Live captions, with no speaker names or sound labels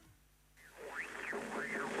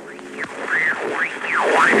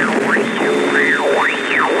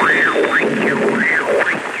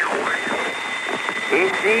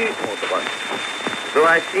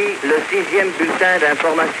Voici le 6e bulletin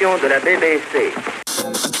d'information de la BBC.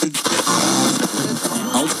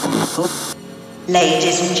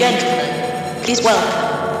 Ladies and gentlemen, please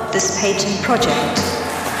welcome the Spaten Project.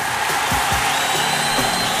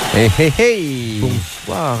 Hey hey hey!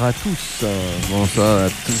 Bonsoir à tous. Bonsoir à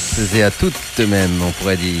tous et à toutes même, on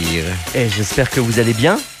pourrait dire. Et j'espère que vous allez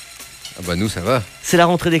bien. Ah bah nous ça va. C'est la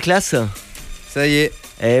rentrée des classes. Ça y est.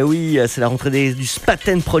 Eh oui, c'est la rentrée du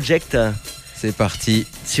Spaten Project. C'est parti.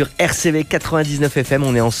 Sur RCV 99 FM,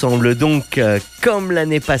 on est ensemble donc comme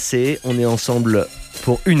l'année passée. On est ensemble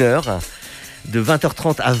pour 1 heure, de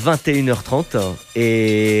 20h30 à 21h30.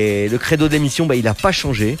 Et le credo d'émission, il n'a pas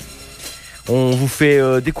changé. On vous fait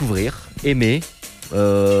découvrir, aimer,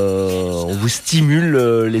 on vous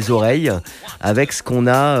stimule les oreilles avec ce qu'on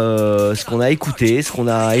a écouté, ce qu'on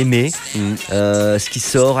a aimé, ce qui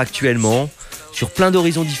sort actuellement sur plein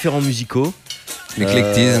d'horizons différents musicaux.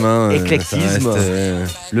 L'éclectisme, éclectisme,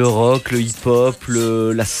 le rock, le hip-hop,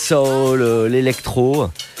 la soul, l'électro.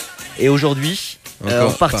 Et aujourd'hui,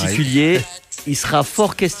 en particulier, il sera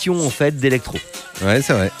fort question en fait d'électro. Ouais,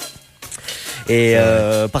 c'est vrai. Et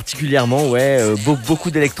particulièrement,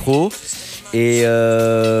 beaucoup d'électro. Et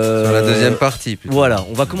sur la deuxième partie. Plutôt. Voilà,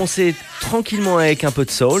 on va commencer tranquillement avec un peu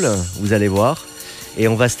de soul, vous allez voir. Et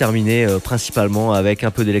on va se terminer principalement avec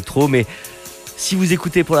un peu d'électro. Mais si vous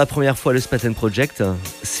écoutez pour la première fois le Spaten Project,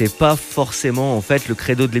 c'est pas forcément en fait le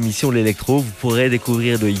credo de l'émission de l'électro. Vous pourrez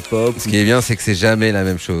découvrir le hip-hop. Ce qui est bien, c'est que c'est jamais la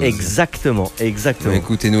même chose. Exactement. Donc,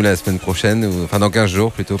 écoutez-nous la semaine prochaine, enfin dans 15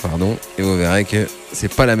 jours plutôt, pardon. Et vous verrez que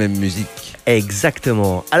c'est pas la même musique.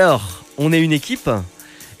 Exactement. Alors, on est une équipe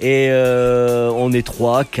et on est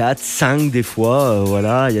 3, 4, 5 des fois.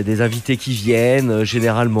 Voilà, il y a des invités qui viennent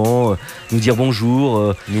généralement nous dire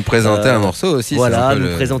bonjour. Nous présenter un morceau aussi. Voilà,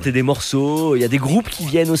 nous présenter des morceaux. Il y a des groupes qui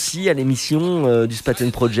viennent aussi à l'émission du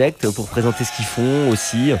Spaten Project pour présenter ce qu'ils font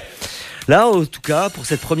aussi. Là, en tout cas, pour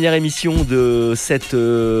cette première émission de cette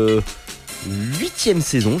 8e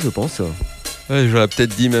saison, je pense. Ouais, j'aurais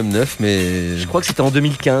peut-être dit même 9, mais... Je crois que c'était en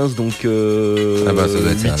 2015, donc ça doit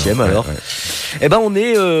être 8e alors. Ouais. Eh ben on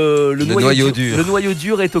est le noyau dur. Le noyau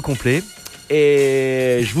dur est au complet.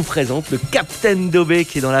 Et je vous présente le Captain Dobé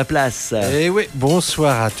qui est dans la place. Et oui,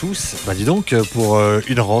 bonsoir à tous. Dis donc, pour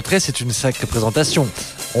une rentrée, c'est une sacrée présentation.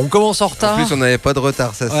 On commence en retard. En plus, on n'avait pas de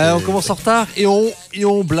retard, ça. Ouais, on commence en retard et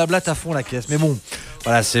on blablate à fond la caisse. Mais bon,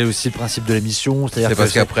 voilà, c'est aussi le principe de l'émission. C'est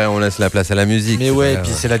parce qu'après, on laisse la place à la musique. Mais ouais,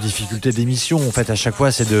 puis c'est la difficulté d'émission. En fait, à chaque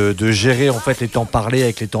fois, c'est de gérer en fait les temps parlés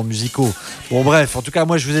avec les temps musicaux. Bon, bref, en tout cas,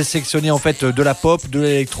 moi, je vous ai sélectionné en fait de la pop, de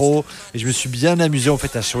l'électro, et je me suis bien amusé en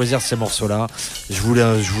fait à choisir ces morceaux-là. Je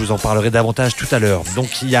vous en parlerai davantage tout à l'heure.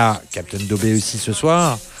 Donc, il y a Captain Dobé aussi ce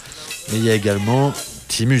soir, mais il y a également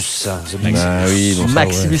Timus,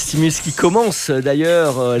 Maximus Timus qui commence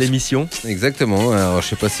d'ailleurs l'émission. Exactement. Alors je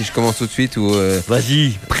sais pas si je commence tout de suite ou.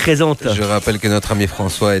 Vas-y, présente. Je rappelle que notre ami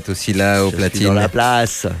François est aussi là au platine. Dans la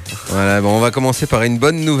place. Voilà. Bon, on va commencer par une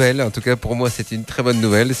bonne nouvelle. En tout cas pour moi c'est une très bonne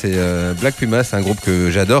nouvelle. C'est Black Pumas, un groupe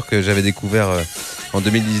que j'adore, que j'avais découvert en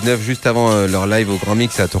 2019 juste avant leur live au Grand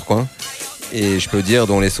Mix à Tourcoing. Et je peux dire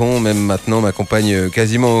dont les sons même maintenant m'accompagnent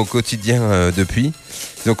quasiment au quotidien depuis.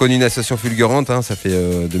 Ils ont connu une ascension fulgurante, ça fait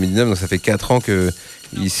 2019, donc ça fait 4 ans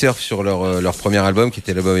qu'ils surfent sur leur premier album, qui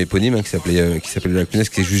était l'album éponyme, qui s'appelait Black Pumas,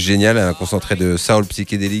 qui est juste génial, un concentré de soul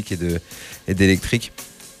psychédélique et d'électrique.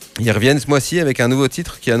 Ils reviennent ce mois-ci avec un nouveau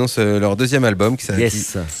titre qui annonce leur deuxième album, qui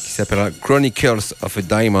s'appellera Chronicles of a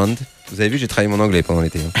Diamond. Vous avez vu, j'ai travaillé mon anglais pendant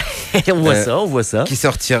l'été. on voit ça. Qui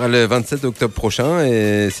sortira le 27 octobre prochain,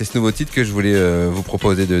 et c'est ce nouveau titre que je voulais vous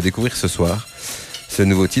proposer de découvrir ce soir. Ce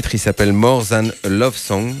nouveau titre, il s'appelle More Than a Love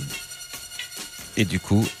Song. Et du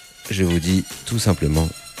coup, je vous dis tout simplement,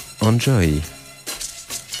 enjoy.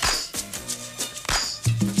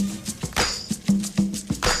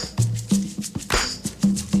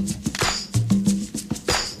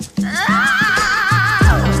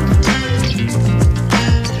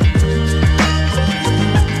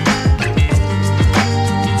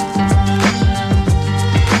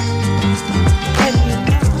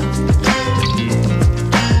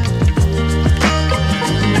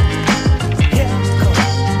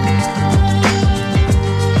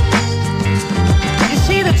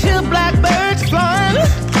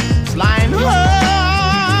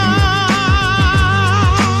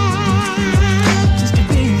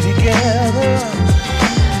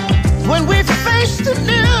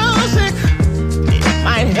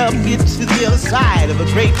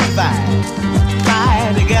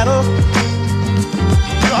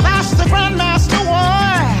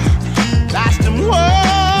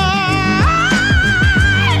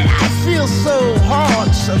 So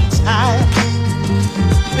hard sometimes.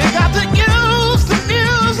 They got to use the music.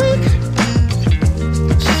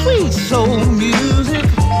 need soul music to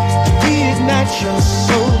reignite your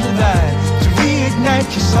soul divine, to reignite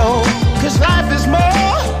your soul. Cause life is more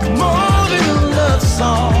than a love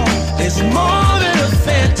song. It's more than a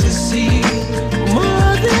fantasy,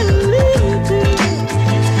 more than a little bit.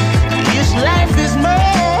 Yes, life is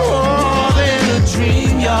more than a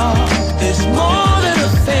dream, y'all. It's more than a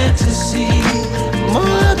fantasy,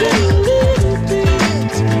 more than a little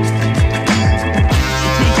bit. So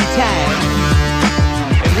take your time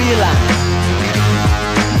and realize,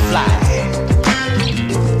 fly.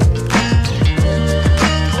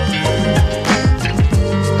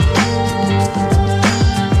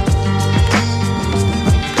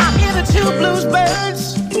 I'm in the two blues birds,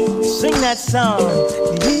 sing that song.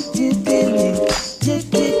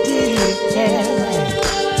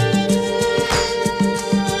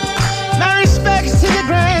 My respects to the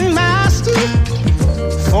Grandmaster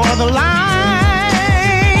for the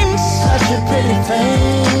line. Such a pretty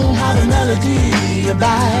thing, how the melody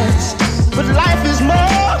abides. But life is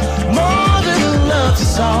more than a love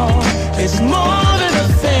song. It's more than a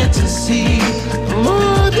fantasy,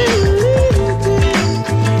 more than a little bit.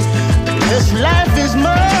 This life is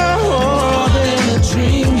more than a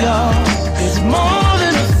dream, y'all. It's more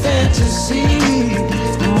than a fantasy,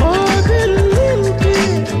 more than a little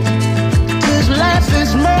bit. This life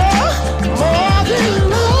is more than a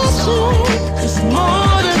love song. It's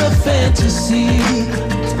more than a fantasy,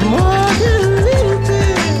 more than a little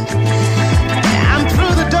bit. I'm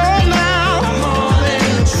through the door now,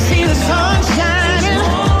 see the sun shining,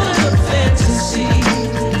 more than a fantasy,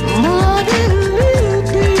 more than a little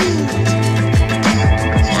bit.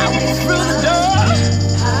 Now we're through the door,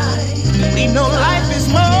 we know life is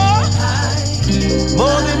more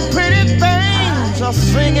than pretty things or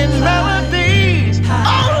singing melodies.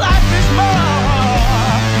 Oh, life is more,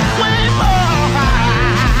 way more,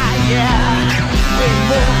 yeah, way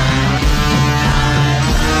more.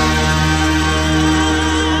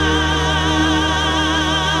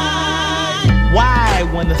 Why,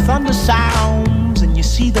 when the thunder sounds and you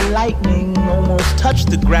see the lightning almost touch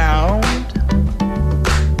the ground,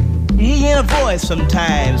 you hear a voice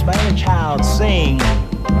sometimes by a child sing,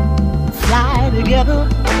 fly together,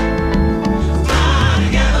 fly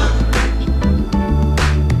together.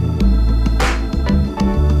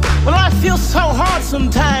 Well, life feels so hard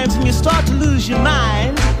sometimes and you start to lose your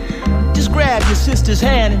mind. Just grab your sister's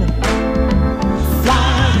hand and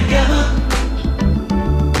fly together.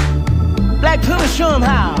 Black Pumas, show 'em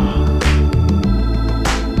how.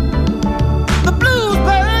 The blues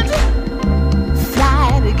birds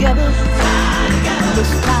fly together. Fly together.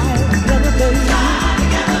 Let's fly together, baby. Fly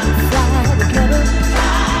together. Fly together.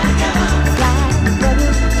 Fly together. Fly together.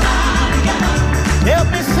 Fly together. Help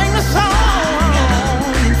me sing the song.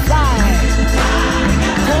 Fly.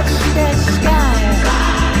 Touch that sky. Fly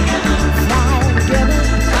together. Fly together.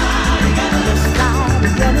 Fly together. Let's fly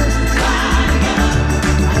together.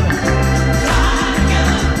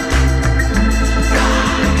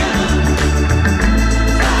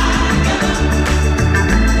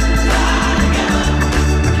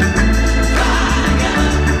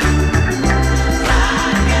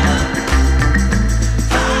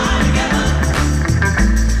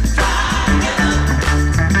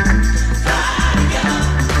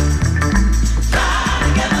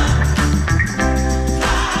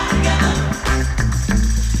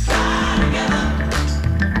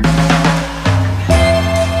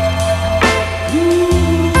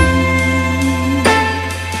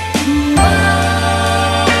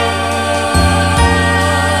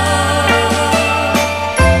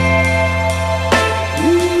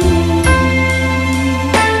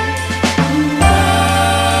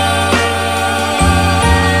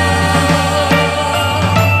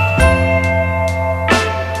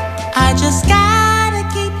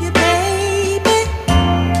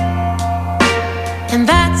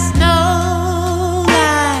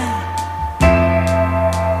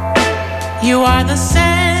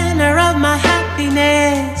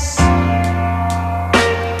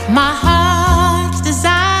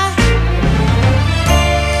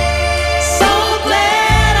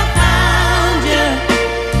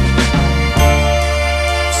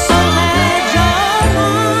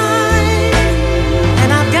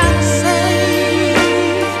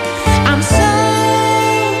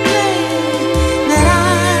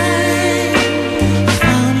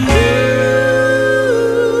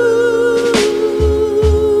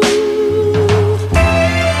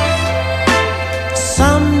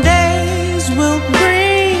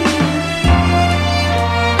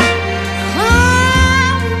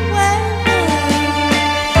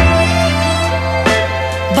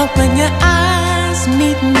 But when your eyes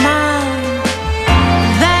meet mine,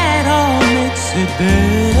 that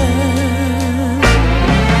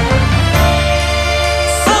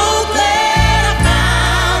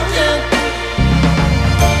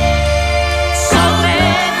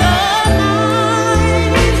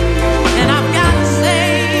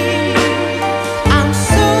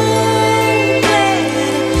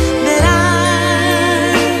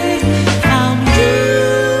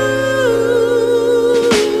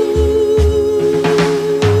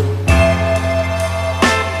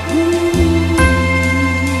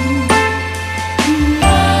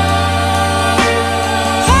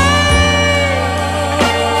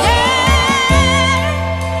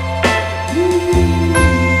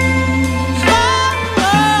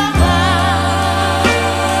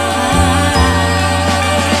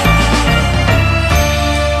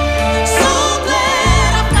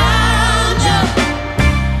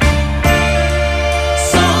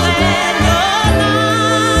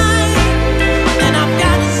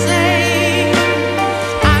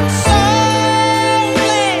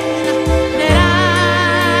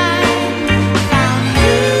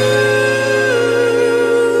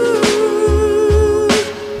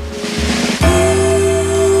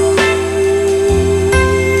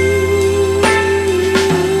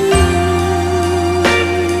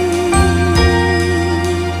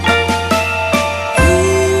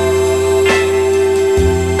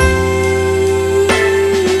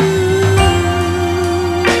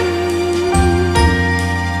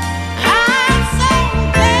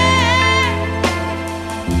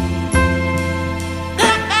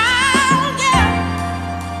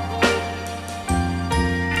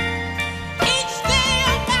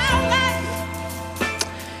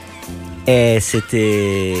Et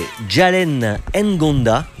c'était Jalen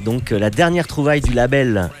Ngonda, donc la dernière trouvaille du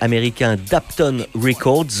label américain Dapton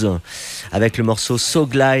Records, avec le morceau So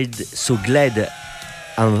Glad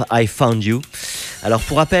I Found You. Alors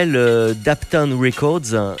pour rappel, Dapton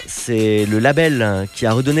Records, c'est le label qui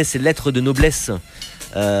a redonné ses lettres de noblesse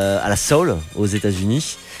à la soul aux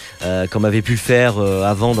États-Unis. Comme avait pu le faire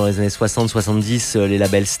avant dans les années 60-70 les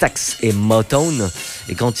labels Stax et Motown,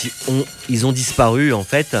 et quand ils ont disparu en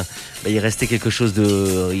fait, il restait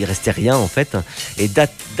il restait rien en fait, et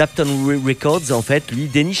Dapton Records en fait lui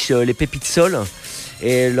déniche les pépites soul,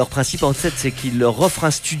 et leur principe en fait c'est qu'ils leur offrent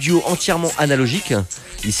un studio entièrement analogique,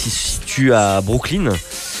 il se situe à Brooklyn,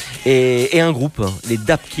 et un groupe, les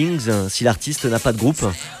Dap Kings, si l'artiste n'a pas de groupe,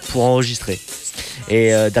 pour enregistrer.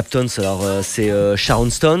 Et Daptons, alors c'est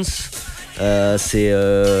Sharon Stones, c'est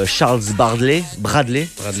Charles Bradley, ouais.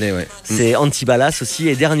 C'est Antibalas aussi,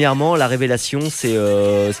 et dernièrement la révélation, c'est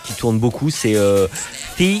ce qui tourne beaucoup, c'est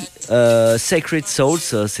The Sacred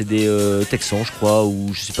Souls, c'est des Texans je crois,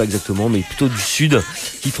 ou je sais pas exactement, mais plutôt du sud,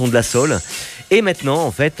 qui font de la soul. Et maintenant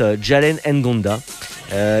en fait Jalen Ngonda,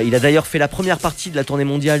 il a d'ailleurs fait la première partie de la tournée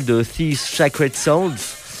mondiale de The Sacred Souls,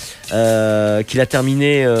 qu'il a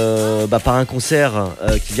terminé par un concert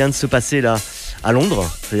qui vient de se passer là à Londres,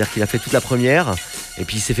 c'est-à-dire qu'il a fait toute la première et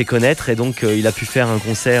puis il s'est fait connaître, et donc il a pu faire un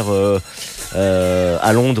concert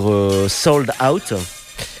à Londres sold out,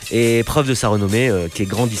 et preuve de sa renommée qui est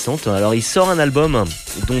grandissante. Alors il sort un album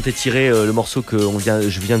dont est tiré le morceau que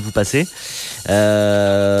je viens de vous passer,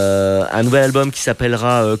 un nouvel album qui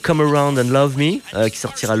s'appellera Come Around and Love Me, qui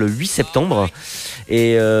sortira le 8 septembre.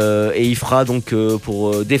 Et il fera donc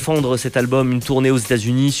pour défendre cet album une tournée aux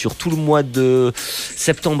États-Unis sur tout le mois de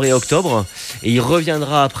septembre et octobre, et il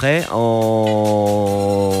reviendra après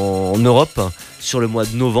en Europe sur le mois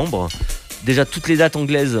de novembre. Déjà toutes les dates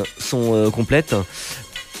anglaises sont complètes.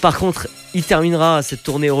 Par contre, il terminera cette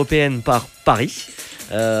tournée européenne par Paris,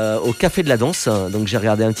 au Café de la Danse. Donc j'ai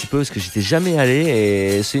regardé un petit peu parce que j'étais jamais allé,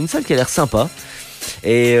 et c'est une salle qui a l'air sympa.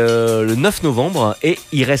 Et le 9 novembre, et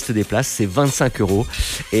il reste des places, c'est 25€,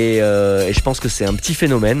 et je pense que c'est un petit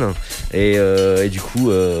phénomène, et du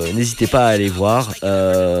coup n'hésitez pas à aller voir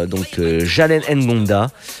Jalen Ngonda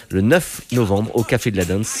le 9 novembre au Café de la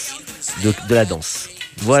Danse de la danse.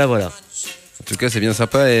 Voilà. En tout cas c'est bien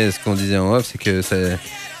sympa, et ce qu'on disait en off, c'est que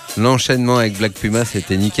l'enchaînement avec Black Pumas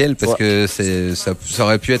c'était nickel, parce que ça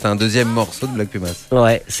aurait pu être un deuxième morceau de Black Pumas.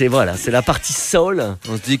 Ouais, c'est la partie soul.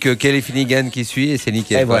 On se dit que Kelly Finnegan qui suit, et c'est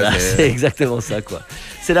nickel. Et voilà, c'est exactement ça quoi.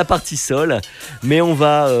 C'est la partie soul, mais on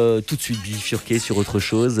va tout de suite bifurquer sur autre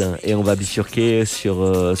chose, et on va bifurquer sur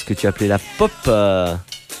ce que tu appelais la pop.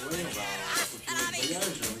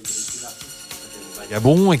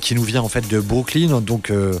 Vagabon, et qui nous vient en fait de Brooklyn,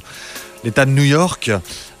 donc l'État de New York.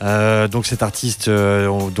 Donc cet artiste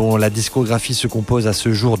dont la discographie se compose à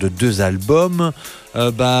ce jour de 2 albums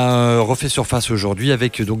refait surface aujourd'hui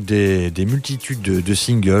avec donc des multitudes de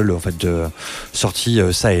singles en fait sortis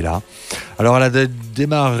ça et là. Alors elle a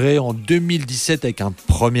démarré en 2017 avec un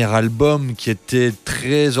premier album qui était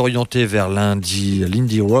très orienté vers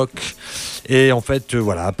l'indie rock. Et en fait,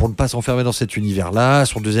 voilà, pour ne pas s'enfermer dans cet univers-là,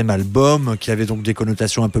 son deuxième album, qui avait donc des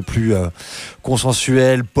connotations un peu plus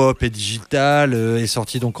consensuelles, pop et digital, est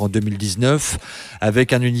sorti donc en 2019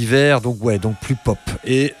 avec un univers donc plus pop.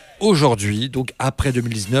 Et aujourd'hui, donc après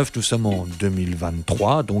 2019, nous sommes en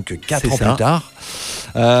 2023, donc 4 ans plus tard.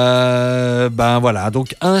 Voilà,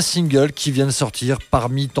 donc un single qui vient de sortir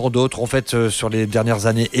parmi tant d'autres en fait sur les dernières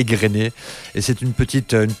années égrenées, et c'est une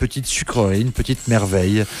petite sucrerie, une petite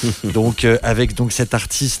merveille. Donc avec donc cet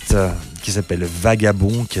artiste qui s'appelle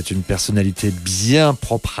Vagabon, qui est une personnalité bien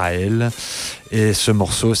propre à elle, et ce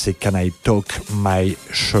morceau c'est Can I Talk My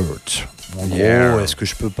Shirt. En gros, est-ce que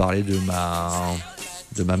je peux parler de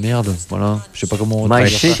ma merde, voilà. Je sais pas comment. My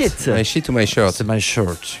shit. My shit ou my shirt? C'est my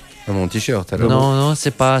shirt. Ah, mon t-shirt. Alors. Non,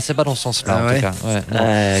 c'est pas dans ce sens-là en tout cas.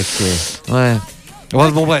 Ouais. Ok. Ouais.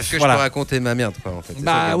 Bon bref, que voilà. Je peux raconter ma merde quoi en fait.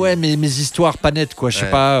 Bah ouais, mais mes histoires pas nettes quoi. Je sais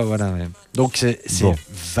pas, voilà. Ouais. Donc c'est bon.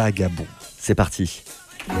 Vagabond. C'est parti.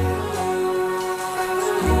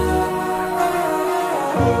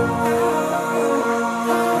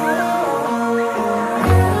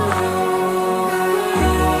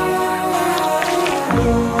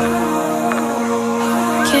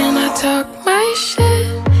 Can I talk my shit?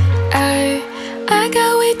 I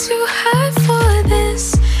got way too high for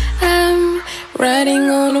this. I'm riding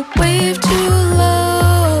on a wave too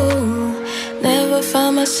low. Never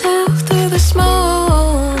find myself through the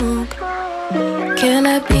smoke. Can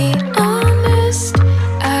I be honest?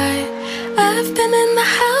 I've been in the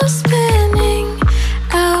house spinning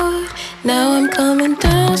out. Now I'm coming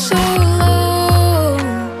down so low.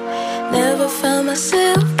 Never found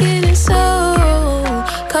myself getting so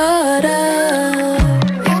caught up.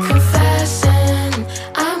 You're confessing,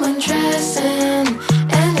 I'm undressing,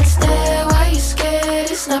 and it's there. Why you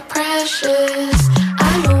scared? It's not precious.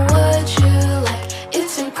 I know what you like,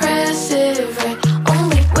 it's impressive, right?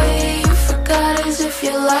 Only way you forgot is if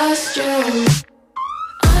you lost your own.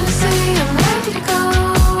 Honestly, I'm ready to go.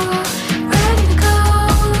 Ready to go.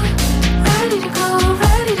 Ready to go.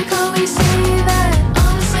 Ready to go. You say that.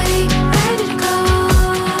 Honestly, ready to go.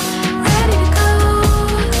 Ready to go.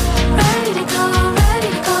 Ready to go. Ready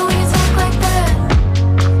to go. You talk like that.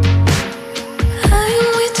 I'm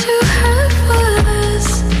way too high for this.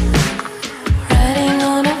 Riding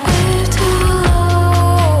on a wave too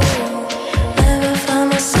low. Never found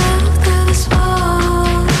myself through the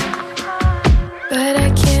smoke. But I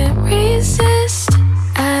can't resist.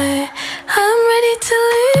 I'm ready to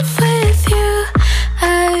live with you.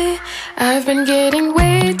 I've been getting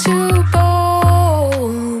way too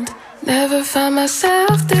bold. Never found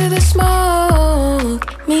myself through the smoke.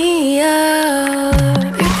 Me up.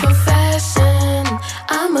 You're confessing,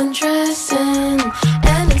 I'm undressing,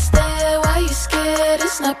 and it's there. Why you scared?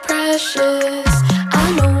 It's not precious.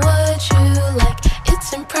 I know what you like,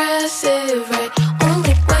 it's impressive, right?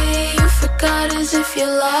 Only way you forgot is if you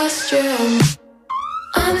lost your own.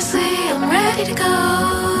 Honestly, I'm ready to go.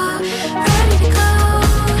 Ready to go.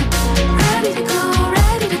 Ready to go.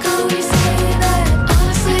 Ready to go. You say that.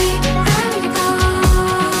 Honestly, ready to go.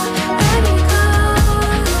 Ready to go.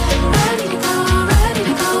 Ready to go. Ready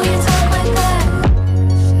to go. You talk like that.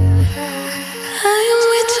 I am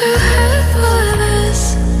way too high for this.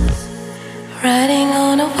 Riding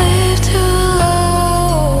on a wave too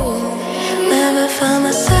low. Never found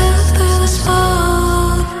myself through the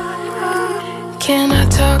smoke. Can I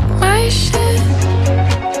talk my shit?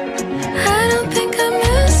 I don't think I'm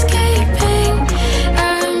escaping.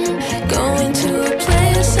 I'm going to a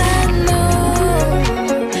place I know.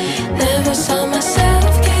 Never saw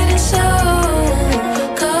myself getting so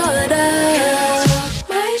caught up.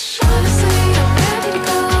 My shit. Honestly, I'm ready to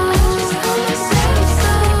go. Just call myself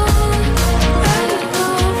so. Ready to go.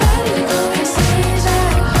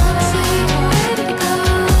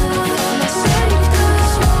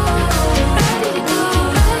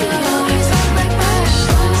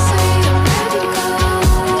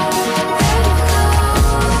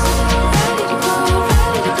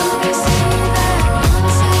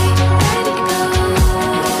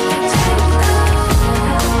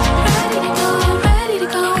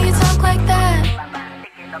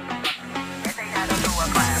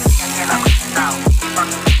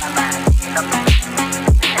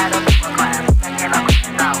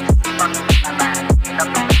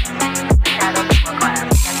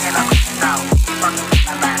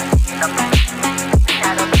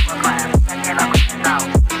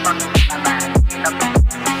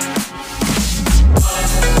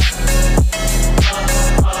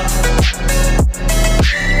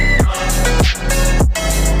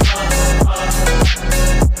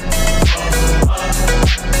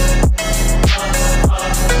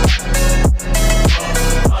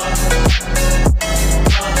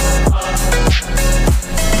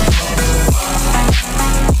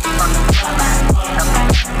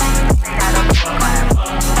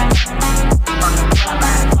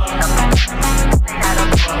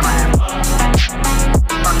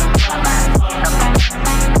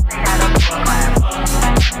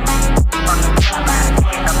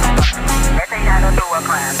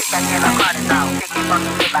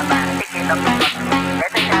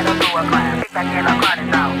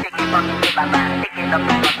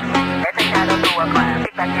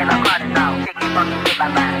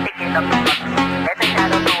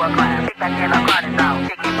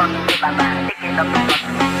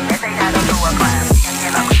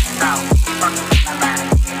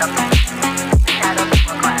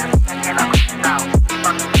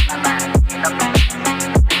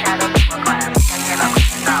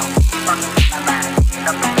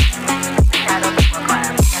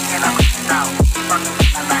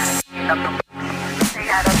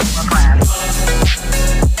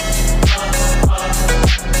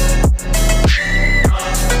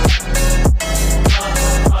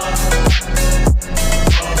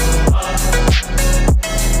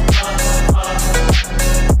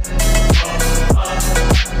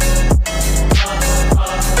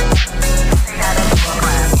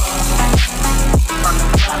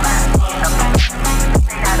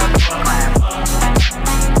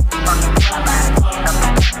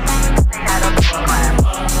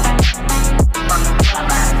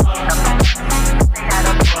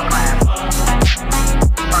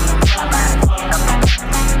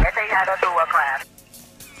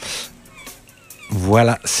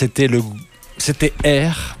 Voilà, c'était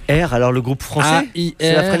R. R, alors le groupe français,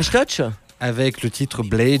 c'est la French Touch avec le titre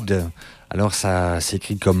Blade. Alors ça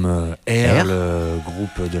s'écrit comme R, le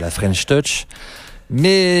groupe de la French Touch.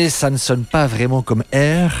 Mais ça ne sonne pas vraiment comme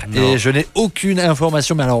R. Non. Et je n'ai aucune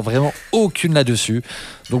information, mais alors vraiment aucune là-dessus.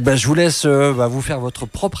 Donc je vous laisse vous faire votre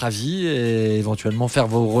propre avis et éventuellement faire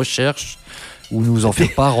vos recherches ou nous en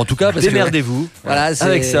faire part en tout cas. Démerdez-vous. Voilà,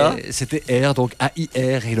 avec ça. C'était R, donc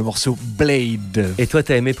AIR et le morceau Blade. Et toi,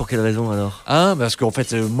 t'as aimé pour quelle raison alors ? Parce qu'en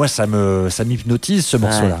fait, moi, ça m'hypnotise ce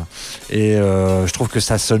morceau-là. Et je trouve que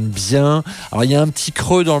ça sonne bien. Alors, il y a un petit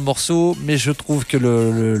creux dans le morceau, mais je trouve que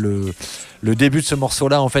le début de ce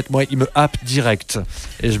morceau-là, en fait, moi, il me happe direct.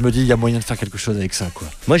 Et je me dis, il y a moyen de faire quelque chose avec ça, quoi.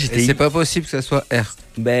 Moi, c'est pas possible que ça soit R.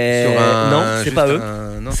 Non, c'est pas eux.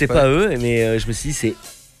 C'est pas eux, mais je me suis dit,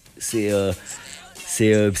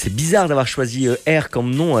 c'est bizarre d'avoir choisi R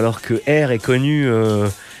comme nom alors que R est connu.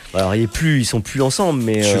 Alors ils sont plus ensemble,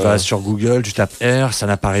 mais tu vas sur Google, tu tapes R, ça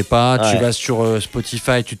n'apparaît pas. Ouais. Tu vas sur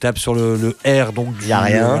Spotify, tu tapes sur le R, donc il y a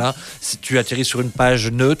rien. Voilà. Si tu atterris sur une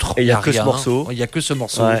page neutre, et il y a que ce morceau. Il y a que ce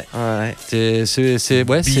morceau. Ouais. C'est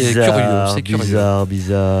curieux. C'est curieux.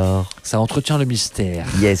 Bizarre. Ça entretient le mystère.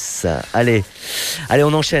 Yes. Allez,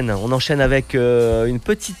 on enchaîne. On enchaîne avec une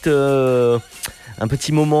petite. Un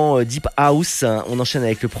petit moment Deep House. On enchaîne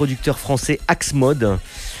avec le producteur français AxMod.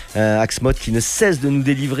 AxMod qui ne cesse de nous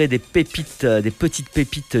délivrer des pépites, des petites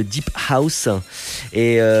pépites Deep House.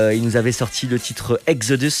 Et il nous avait sorti le titre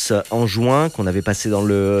Exodus en juin, qu'on avait passé dans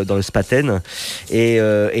le Spaten. Et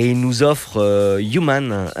il nous offre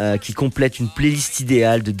Human, qui complète une playlist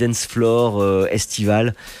idéale de dance floor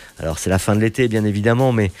estival. Alors c'est la fin de l'été bien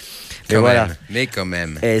évidemment, mais voilà. Mais quand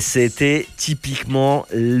même. Et c'était typiquement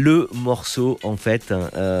le morceau en fait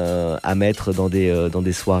à mettre dans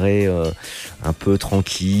des soirées un peu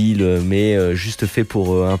tranquilles, mais juste fait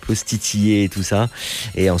pour un peu se titiller et tout ça.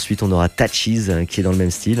 Et ensuite on aura TâCHES qui est dans le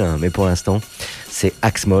même style, mais pour l'instant c'est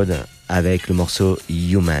AxMod avec le morceau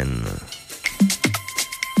Human.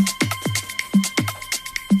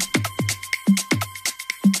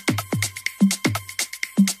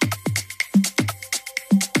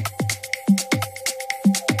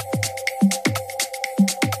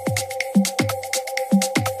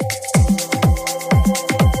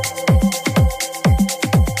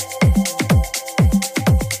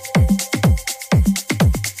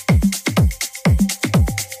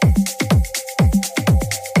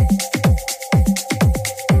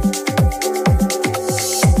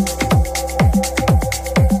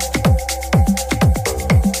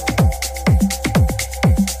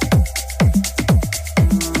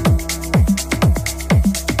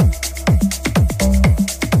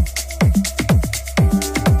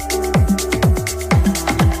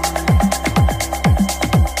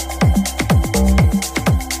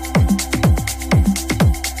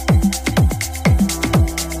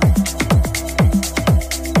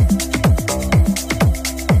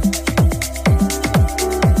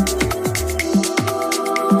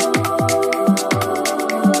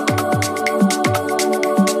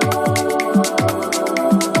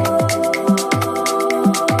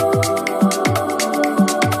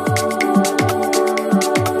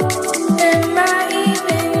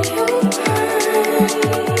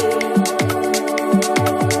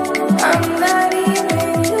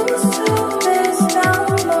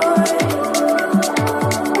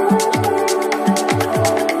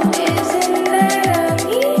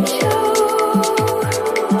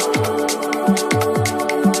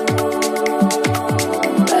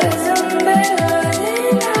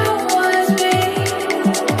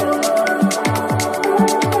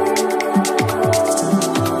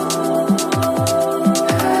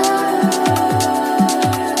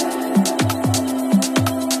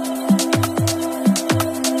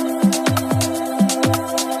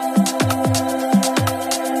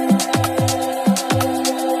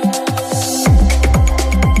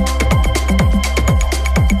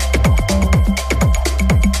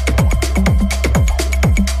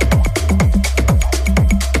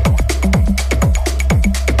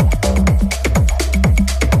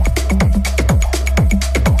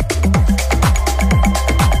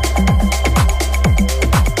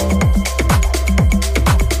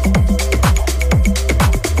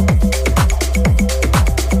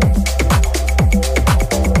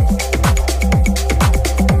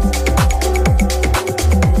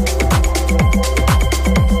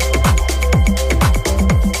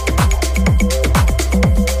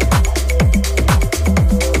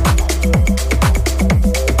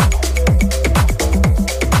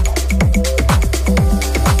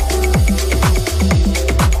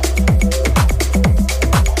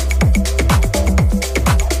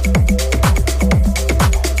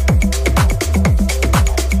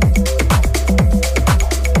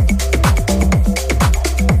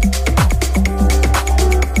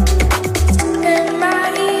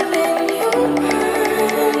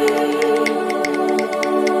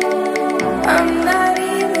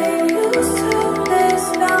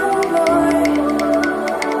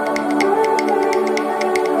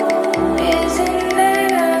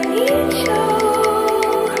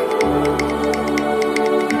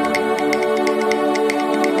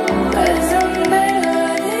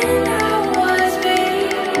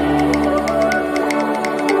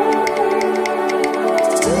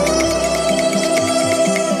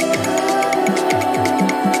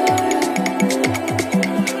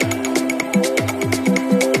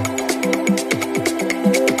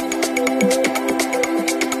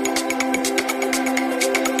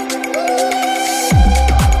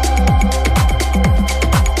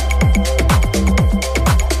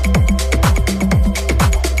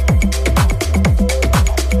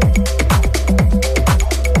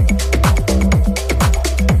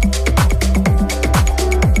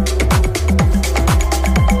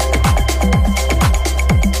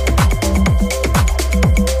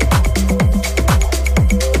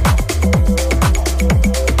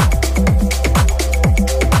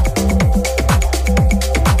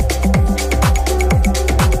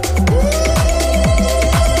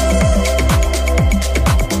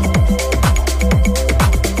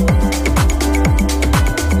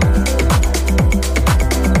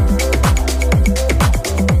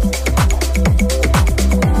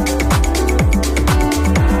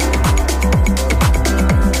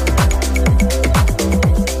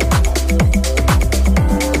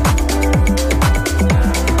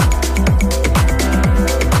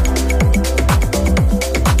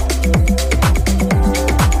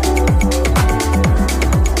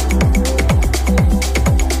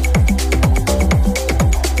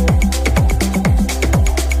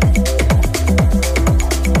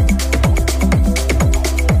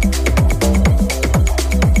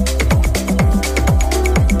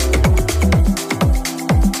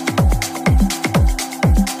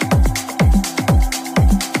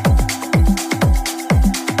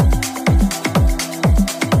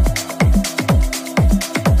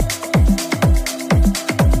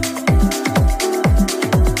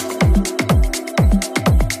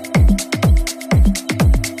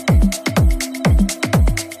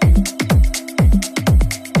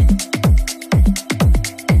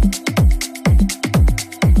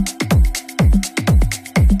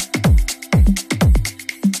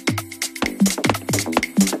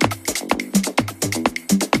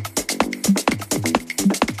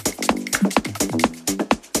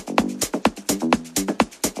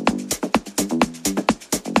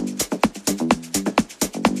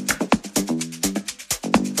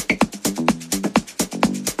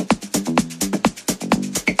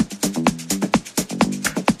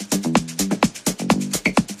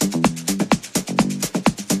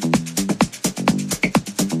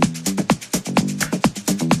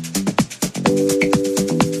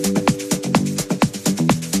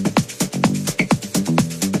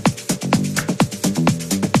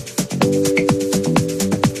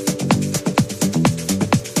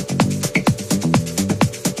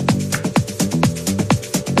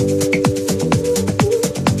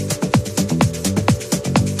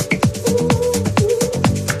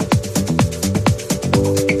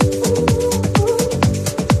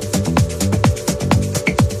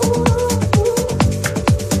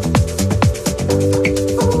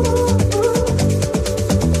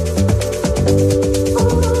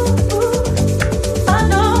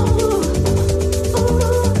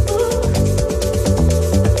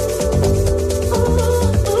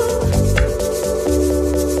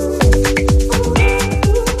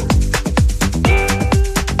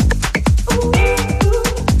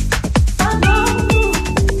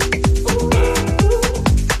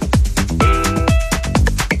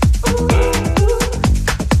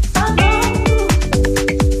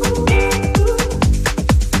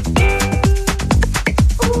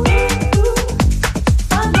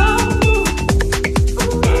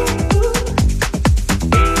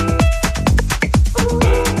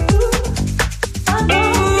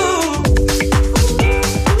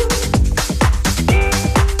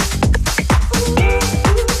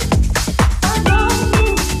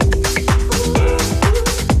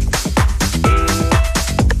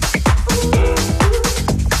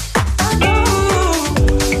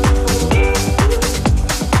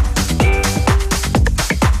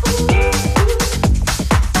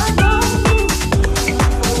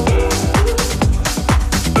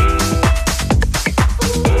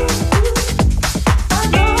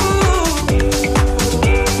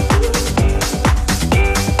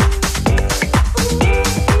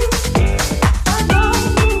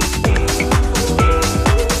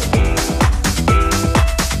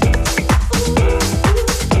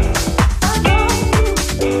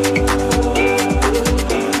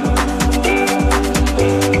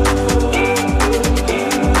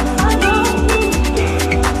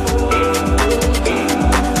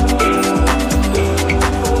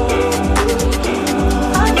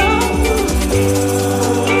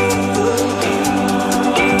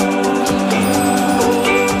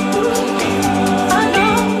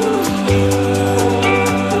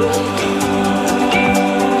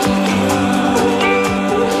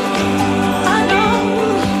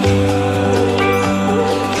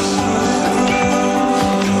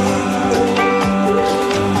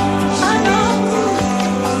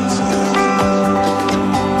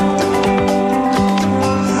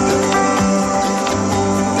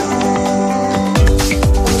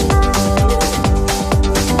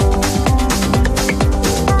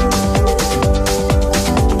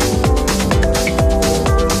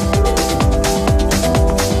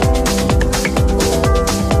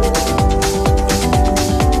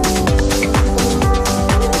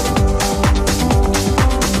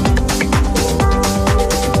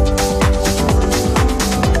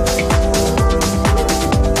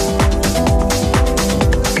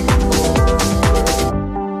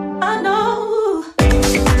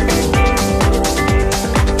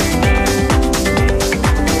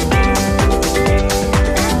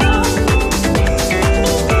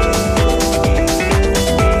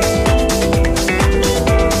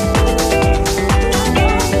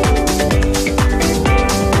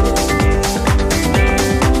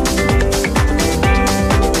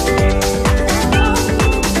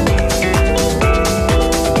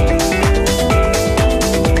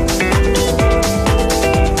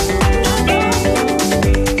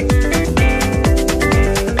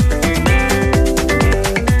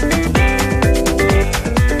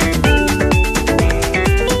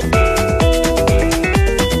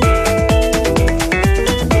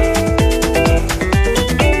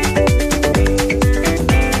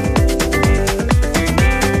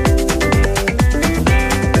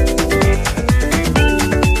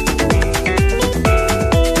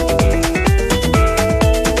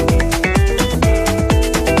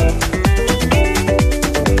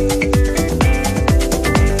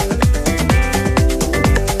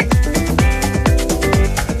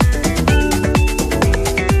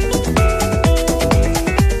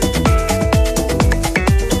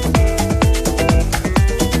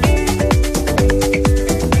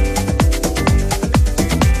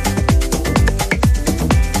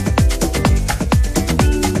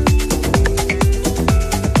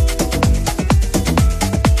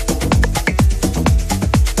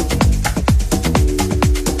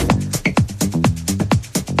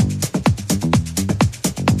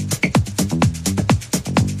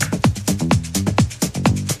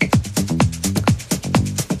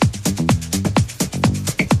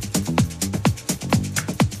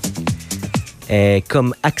 Et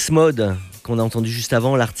comme AxMod, qu'on a entendu juste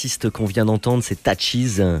avant, l'artiste qu'on vient d'entendre, c'est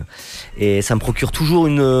TâCHES. Et ça me procure toujours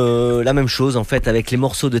la même chose, en fait, avec les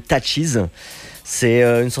morceaux de TâCHES. C'est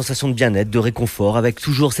une sensation de bien-être, de réconfort, avec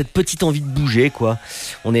toujours cette petite envie de bouger, quoi.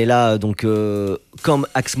 On est là, donc, comme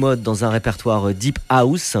AxMod, dans un répertoire Deep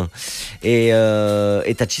House. Et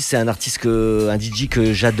TâCHES, c'est un artiste, un DJ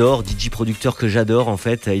que j'adore, DJ producteur que j'adore, en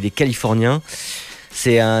fait. Il est californien.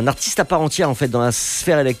 C'est un artiste à part entière en fait dans la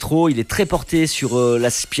sphère électro. Il est très porté sur la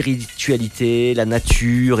spiritualité, la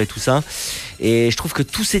nature et tout ça. Et je trouve que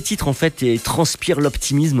tous ces titres en fait transpirent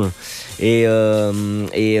l'optimisme. Et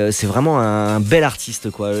c'est vraiment un bel artiste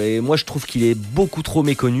quoi. Et moi je trouve qu'il est beaucoup trop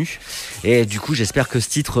méconnu. Et du coup j'espère que ce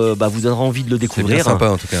titre vous donnera envie de le découvrir. C'est bien sympa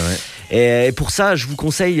en tout cas. Ouais. Et pour ça je vous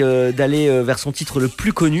conseille d'aller vers son titre le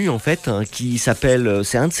plus connu en fait, qui s'appelle,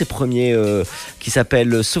 c'est un de ses premiers, qui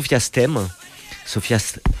s'appelle Sophia's Theme.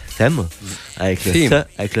 Sophia's Theme avec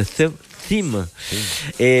le theme.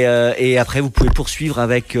 Et après vous pouvez poursuivre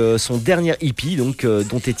avec son dernier EP donc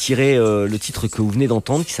dont est tiré le titre que vous venez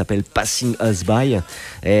d'entendre qui s'appelle Passing Us By,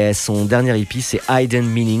 et son dernier EP c'est Hidden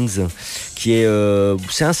Meanings qui est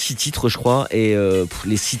c'est un 6 titres je crois, et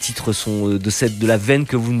les 6 titres sont de la veine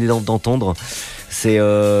que vous venez d'entendre. C'est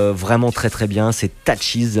vraiment très très bien, c'est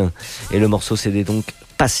TâCHES et le morceau c'est donc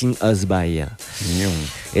Passing Us By.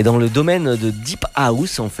 Et dans le domaine de Deep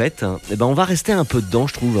House en fait, on va rester un peu dedans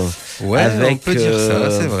je trouve. Ouais, avec, on peut dire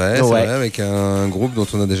ça, c'est vrai, avec un groupe dont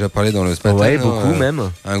on a déjà parlé dans le Spaten. Ouais, beaucoup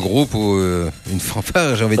même. Un groupe ou une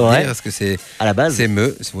fanfare, j'ai envie de dire, parce que c'est à la base. C'est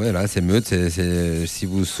MEUTE, c'est MEUTE. Si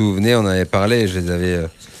vous vous souvenez, on en avait parlé, je les avais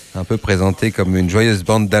un peu présentés comme une joyeuse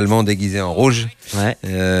bande d'Allemands déguisés en rouge,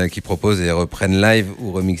 qui proposent et reprennent live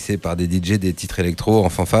ou remixés par des DJ des titres électro en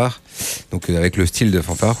fanfare, donc avec le style de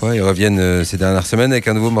fanfare quoi. Ils reviennent ces dernières semaines avec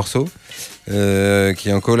un nouveau morceau qui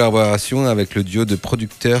est en collaboration avec le duo de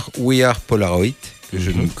producteurs We Are Pølaroit, que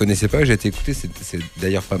je ne connaissais pas, j'ai été écouté, c'est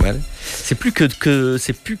d'ailleurs pas mal. C'est plus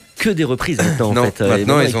que des reprises maintenant. Non, en fait.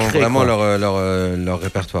 maintenant ils ont vraiment leur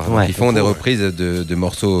répertoire. Donc, ils font des reprises de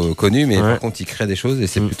morceaux connus, mais par contre ils créent des choses et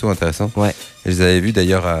c'est plutôt intéressant. Ouais. Je les avais vus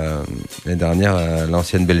d'ailleurs l'année dernière à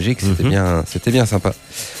l'ancienne Belgique, c'était bien sympa.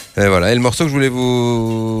 Et voilà, et le morceau que je voulais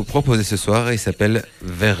vous proposer ce soir, il s'appelle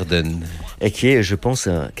Verden. Et qui est, je pense,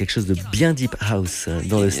 quelque chose de bien deep house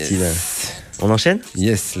dans le style. On enchaîne ?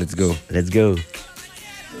 Yes, let's go. Let's go.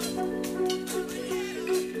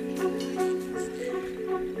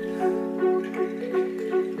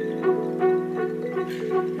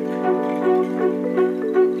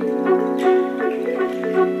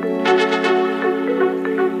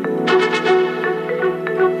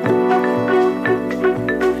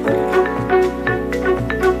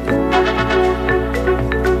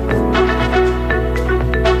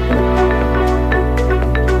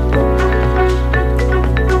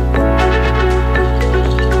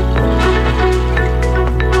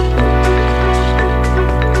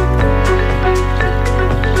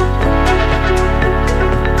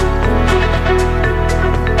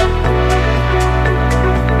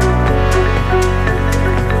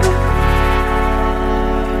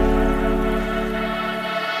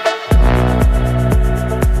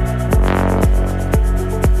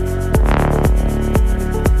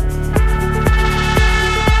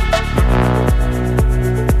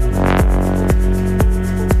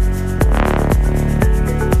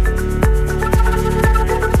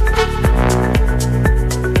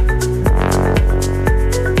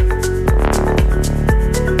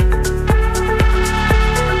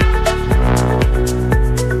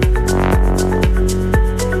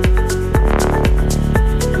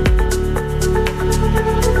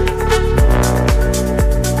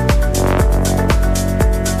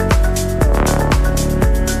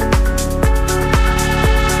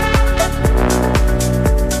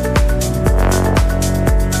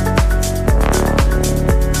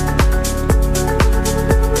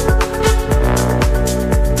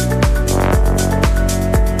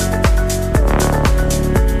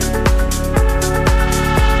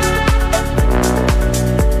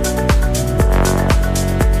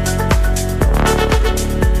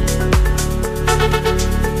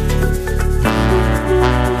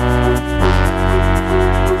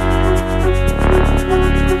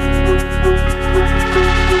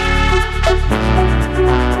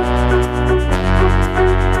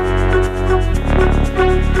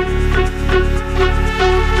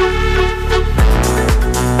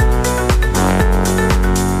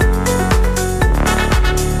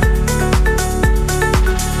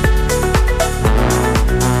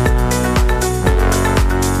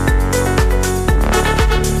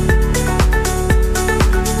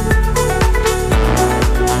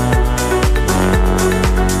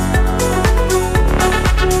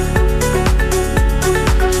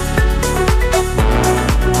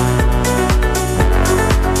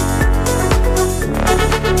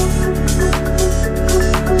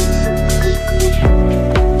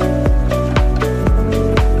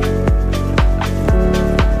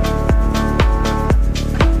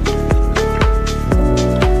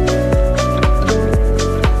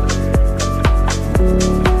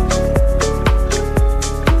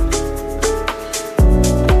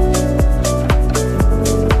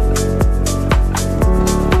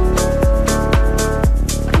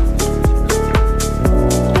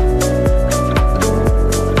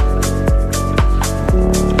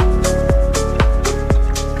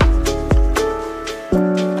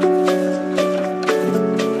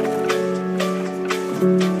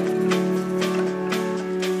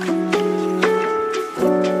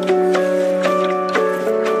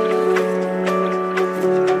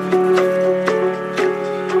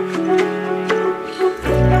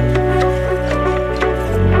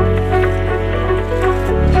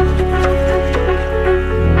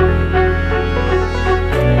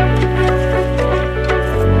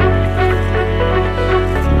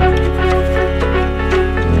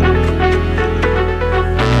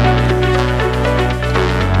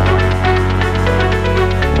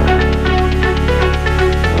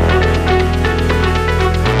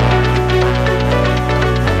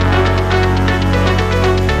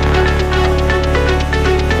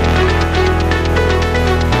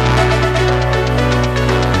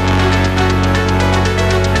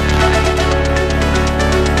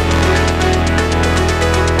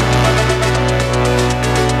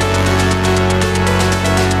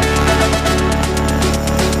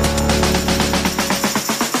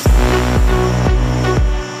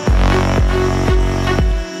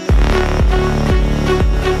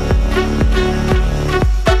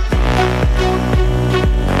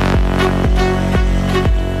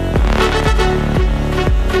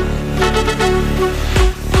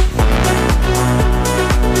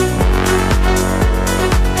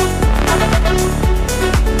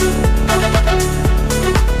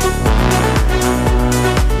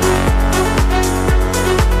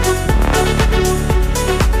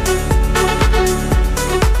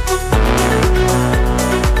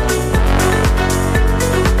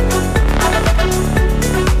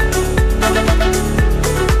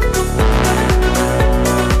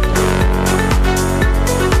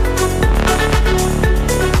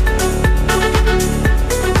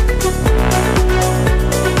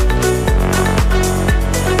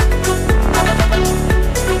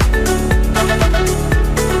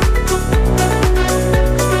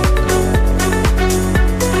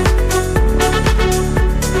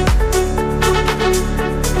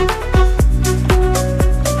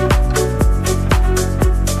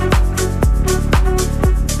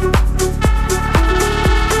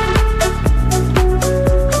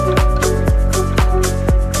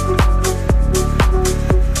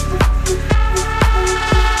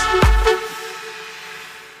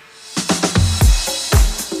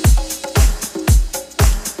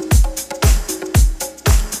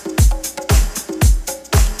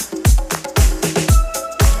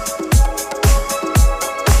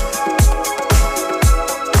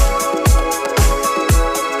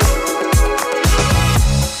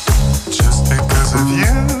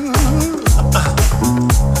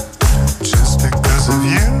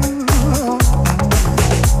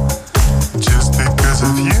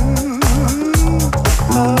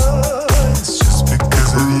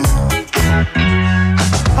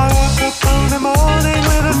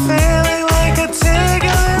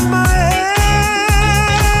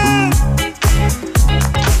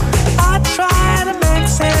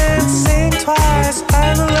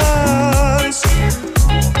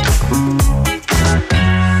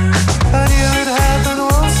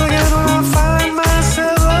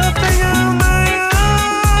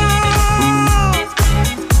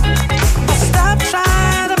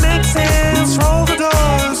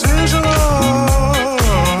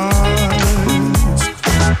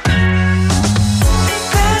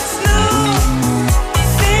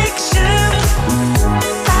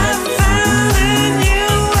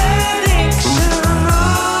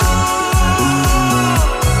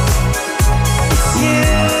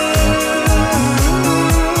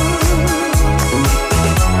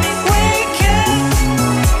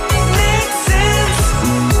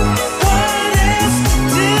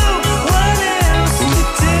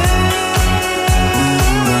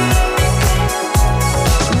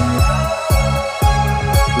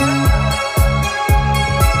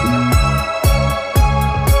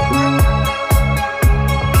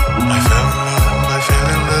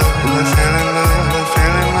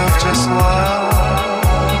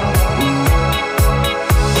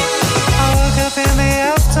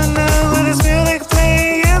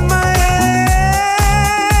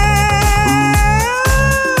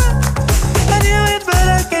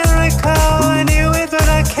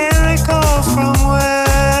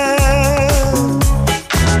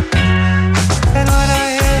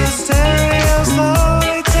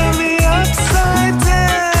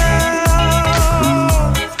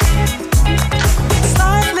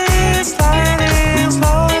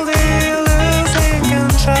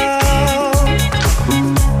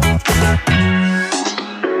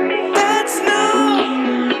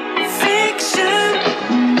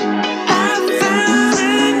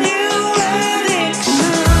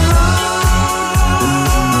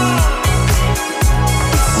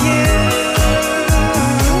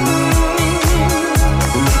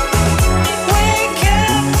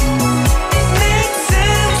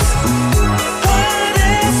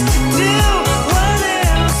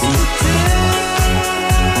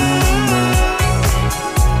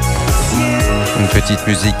 Petite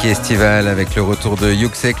musique estivale avec le retour de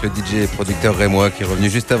Yuksek, le DJ et producteur rémois qui est revenu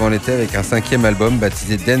juste avant l'été avec un 5e album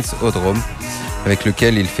baptisé Dance Odrome, avec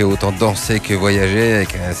lequel il fait autant danser que voyager,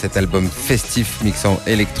 avec cet album festif mixant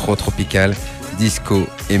électro-tropical, disco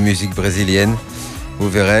et musique brésilienne. Vous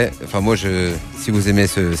verrez, enfin moi si vous aimez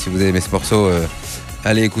ce morceau,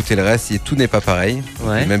 allez écouter le reste, tout n'est pas pareil.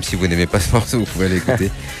 Ouais. Même si vous n'aimez pas ce morceau, vous pouvez aller écouter.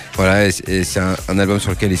 Voilà, et c'est un album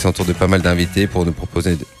sur lequel il s'entoure de pas mal d'invités pour nous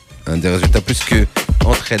proposer des résultats plus que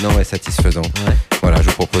entraînants et satisfaisants. Ouais. Voilà, je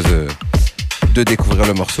vous propose de découvrir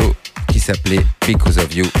le morceau qui s'appelait Because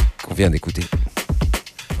of You, qu'on vient d'écouter.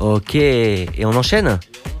 Ok, et on enchaîne ?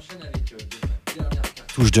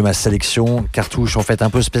 Cartouche de ma sélection, cartouche en fait un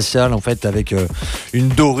peu spéciale en fait avec une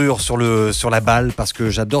dorure sur la balle parce que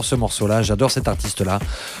j'adore ce morceau-là, j'adore cet artiste-là.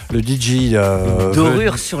 Le DJ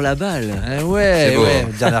dorure sur la balle. Ouais, beau, ouais, hein.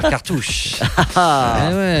 dernière cartouche.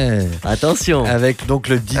 Ouais. Attention. Avec donc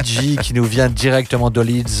le DJ qui nous vient directement de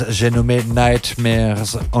Leeds, j'ai nommé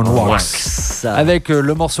Nightmares on Wax. Avec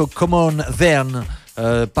le morceau Come On Then.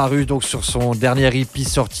 Paru donc sur son dernier EP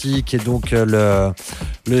sorti qui est donc un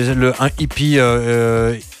EP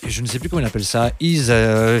je ne sais plus comment il appelle ça,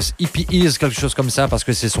 EP Is quelque chose comme ça parce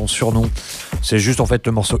que c'est son surnom. C'est juste en fait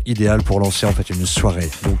le morceau idéal pour lancer en fait une soirée.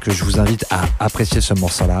 Donc je vous invite à apprécier ce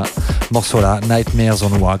morceau-là, Nightmares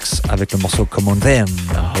on Wax avec le morceau Come On Then.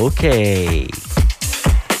 Ok.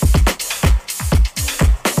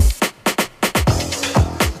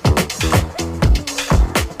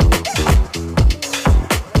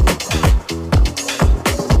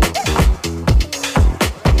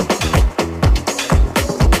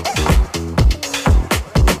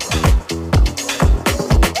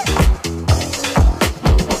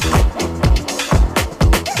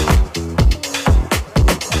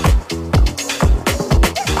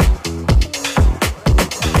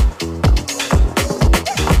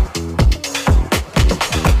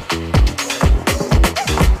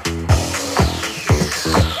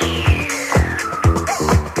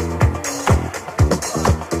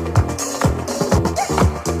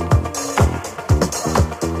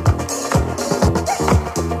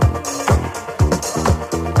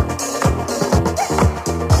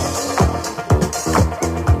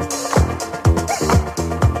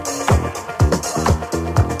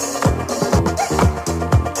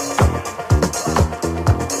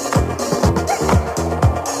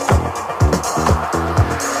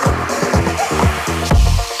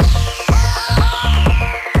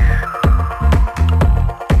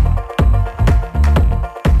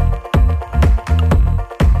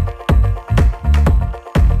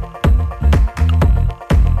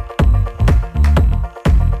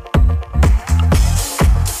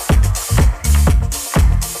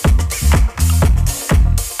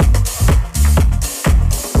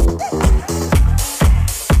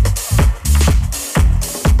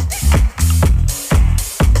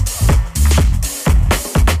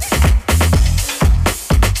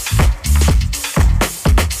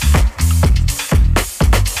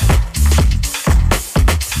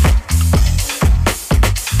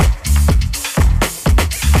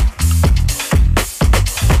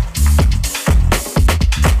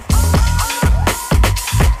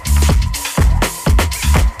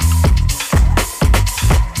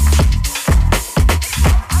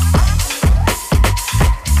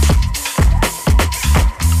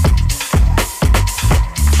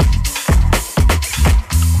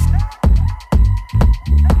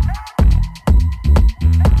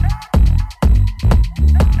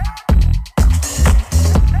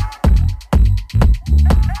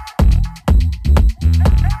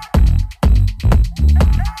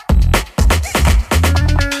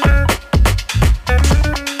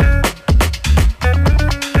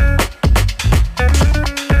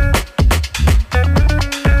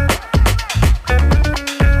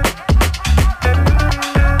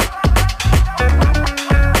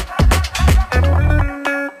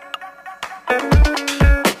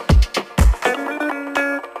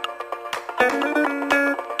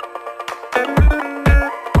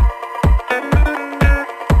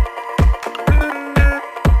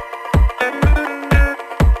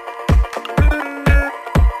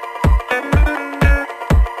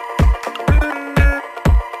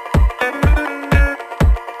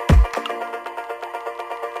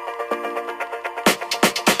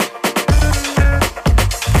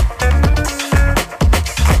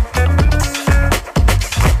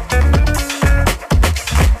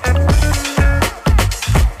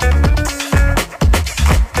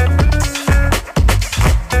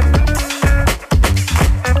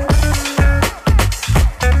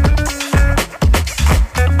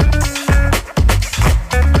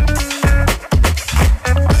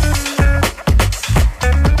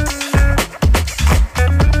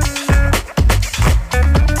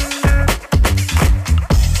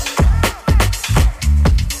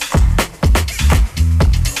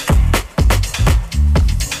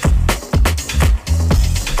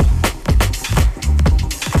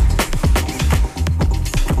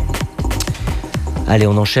 Allez,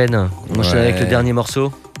 on enchaîne. On enchaîne Ouais. avec le dernier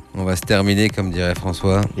morceau. On va se terminer, comme dirait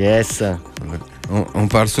François. Yes. On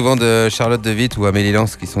parle souvent de Charlotte de Witt ou Amélie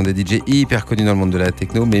Lance, qui sont des DJ hyper connus dans le monde de la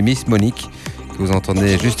techno, mais Miss Monique, que vous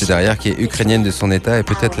entendez juste derrière, qui est ukrainienne de son état, est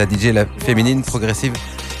peut-être la DJ féminine progressive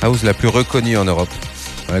house la plus reconnue en Europe.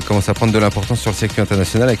 Elle commence à prendre de l'importance sur le circuit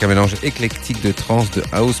international avec un mélange éclectique de trance, de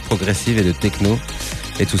house progressive et de techno.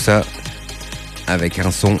 Et tout ça avec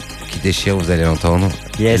un son qui déchire, vous allez l'entendre.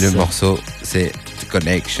 Yes. Et le morceau, c'est The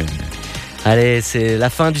Connection. Allez, c'est la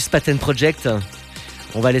fin du Spaten Project.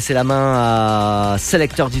 On va laisser la main à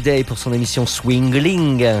Selector D-Day pour son émission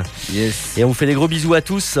Swingling. Yes. Et on vous fait des gros bisous à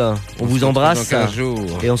tous. On vous embrasse. Dans 15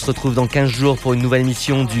 jours. Et on se retrouve dans 15 jours pour une nouvelle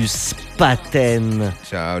émission du Spaten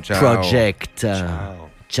Ciao, ciao. Project.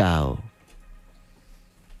 Ciao.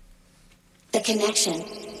 The connection.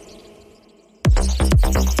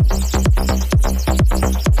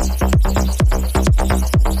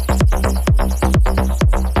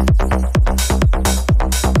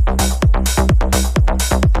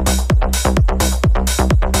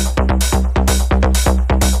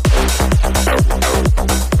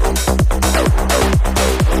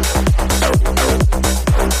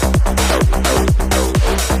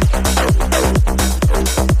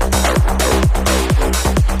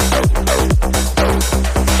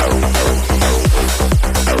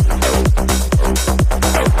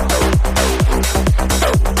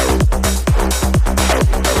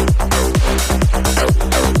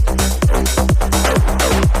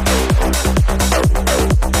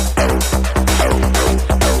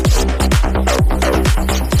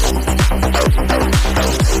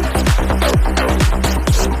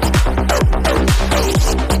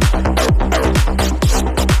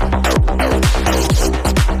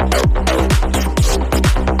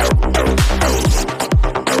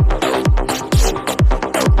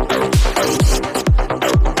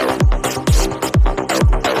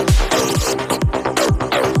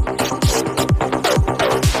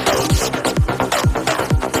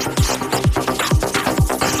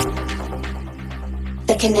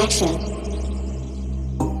 Connection.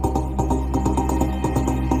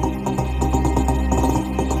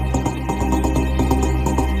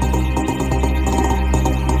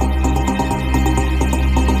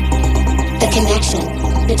 The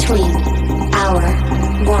connection between our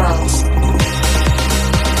worlds.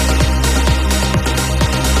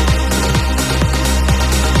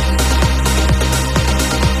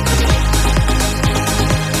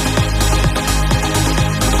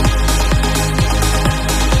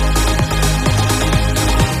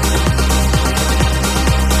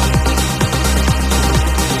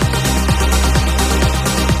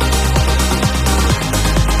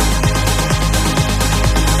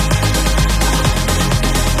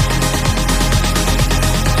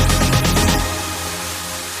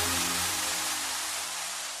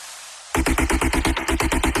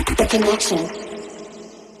 Connection.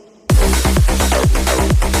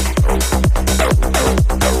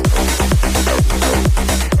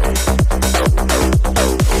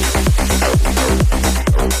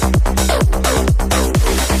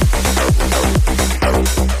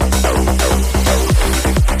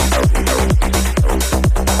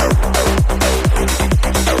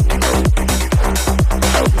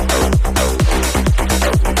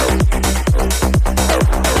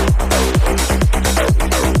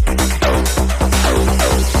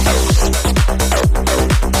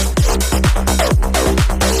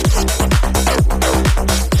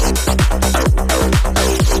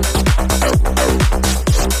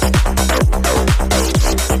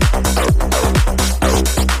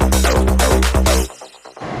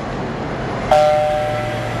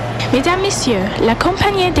 Mesdames, Messieurs, la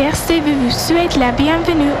compagnie d'RCV vous souhaite la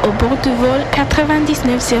bienvenue au bord du vol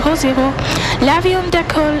 9900. L'avion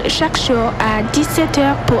décolle chaque jour à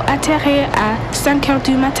 17h pour atterrir à 5h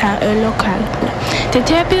du matin heure locale. Des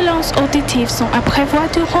turbulences auditives sont à prévoir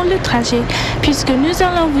durant le trajet puisque nous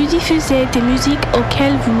allons vous diffuser des musiques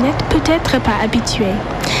auxquelles vous n'êtes peut-être pas habitués.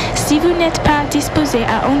 Si vous n'êtes pas disposé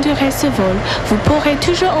à endurer ce vol, vous pourrez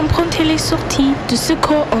toujours emprunter les sorties de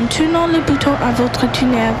secours en tournant le bouton à votre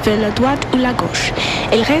tunnel vers la droite ou la gauche.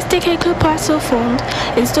 Il reste quelques places au fond.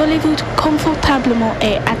 Installez-vous confortablement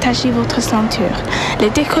et attachez votre ceinture. Le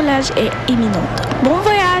décollage est imminent. Bon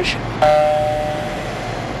voyage!